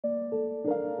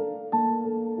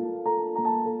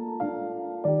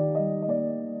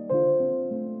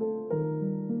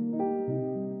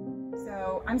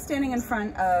I'm standing in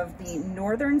front of the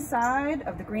northern side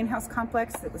of the greenhouse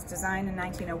complex that was designed in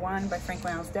 1901 by Frank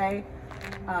Miles Day.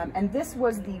 And this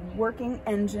was the working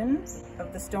engine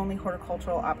of the Stoneleigh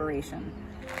horticultural operation.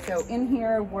 So in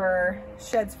here were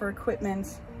sheds for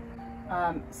equipment,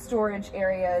 storage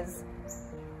areas.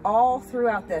 All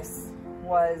throughout this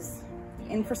was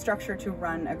the infrastructure to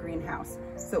run a greenhouse.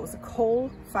 So it was a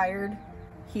coal-fired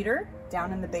heater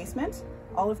down in the basement.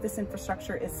 All of this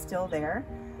infrastructure is still there.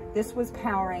 This was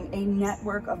powering a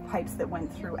network of pipes that went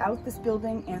throughout this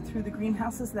building and through the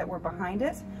greenhouses that were behind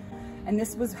it. And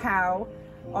this was how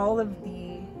all of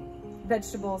the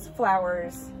vegetables,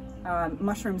 flowers,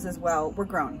 mushrooms as well were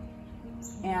grown.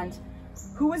 And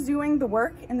who was doing the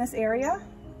work in this area?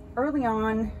 Early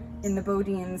on in the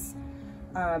Bodine's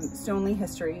Stoneleigh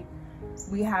history,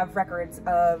 we have records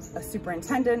of a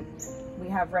superintendent, we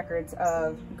have records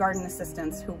of garden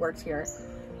assistants who worked here.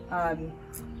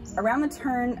 Around the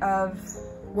turn of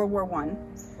World War I,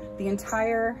 the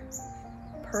entire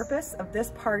purpose of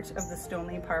this part of the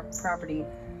Stoneleigh property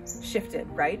shifted,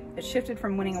 right? It shifted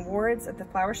from winning awards at the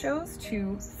flower shows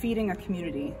to feeding a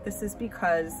community. This is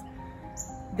because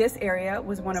this area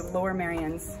was one of Lower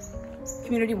Merion's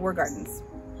community war gardens.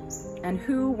 And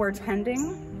who were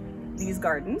tending these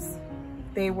gardens?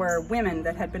 They were women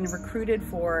that had been recruited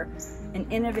for an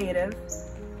innovative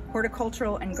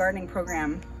horticultural and gardening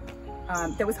program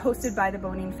that was hosted by the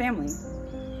Bodine family.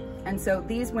 And so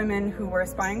these women who were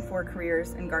aspiring for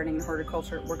careers in gardening and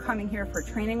horticulture were coming here for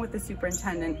training with the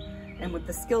superintendent and with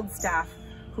the skilled staff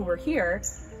who were here.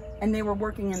 And they were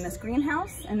working in this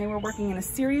greenhouse, and they were working in a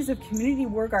series of community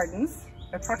war gardens,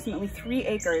 approximately 3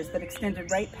 acres that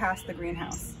extended right past the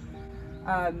greenhouse.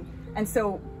 And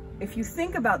so if you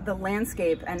think about the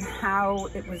landscape and how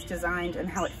it was designed and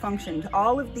how it functioned,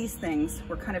 all of these things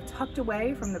were kind of tucked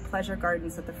away from the pleasure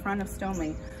gardens at the front of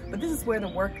Stoneleigh, but this is where the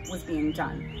work was being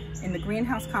done. In the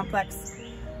greenhouse complex,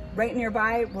 right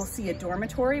nearby, we'll see a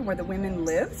dormitory where the women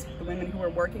lived, the women who were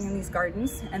working in these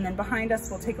gardens, and then behind us,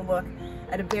 we'll take a look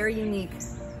at a very unique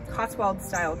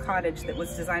Cotswold-style cottage that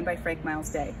was designed by Frank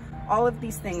Miles Day. All of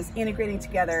these things integrating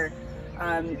together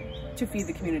to feed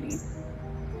the community.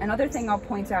 Another thing I'll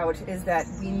point out is that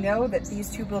we know that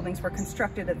these 2 buildings were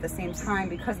constructed at the same time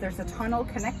because there's a tunnel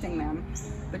connecting them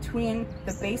between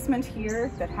the basement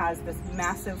here that has this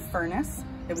massive furnace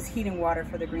that was heating water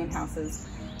for the greenhouses.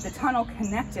 The tunnel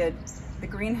connected the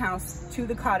greenhouse to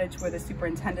the cottage where the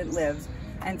superintendent lived,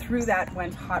 and through that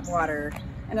went hot water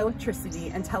and electricity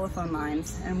and telephone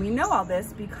lines. And we know all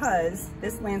this because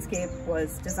this landscape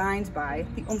was designed by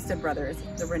the Olmsted brothers,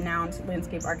 the renowned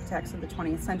landscape architects of the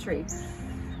 20th century.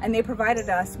 And they provided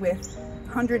us with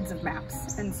hundreds of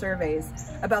maps and surveys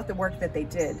about the work that they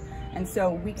did. And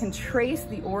so we can trace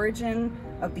the origin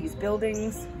of these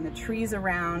buildings and the trees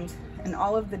around and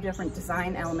all of the different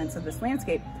design elements of this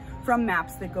landscape from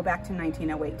maps that go back to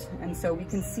 1908. And so we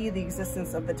can see the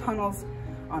existence of the tunnels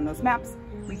on those maps.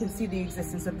 We can see the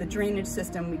existence of the drainage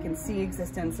system. We can see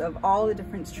existence of all the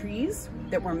different trees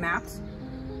that were mapped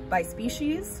by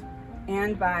species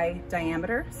and by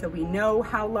diameter. So we know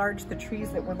how large the trees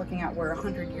that we're looking at were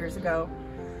 100 years ago.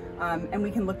 And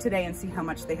we can look today and see how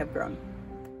much they have grown.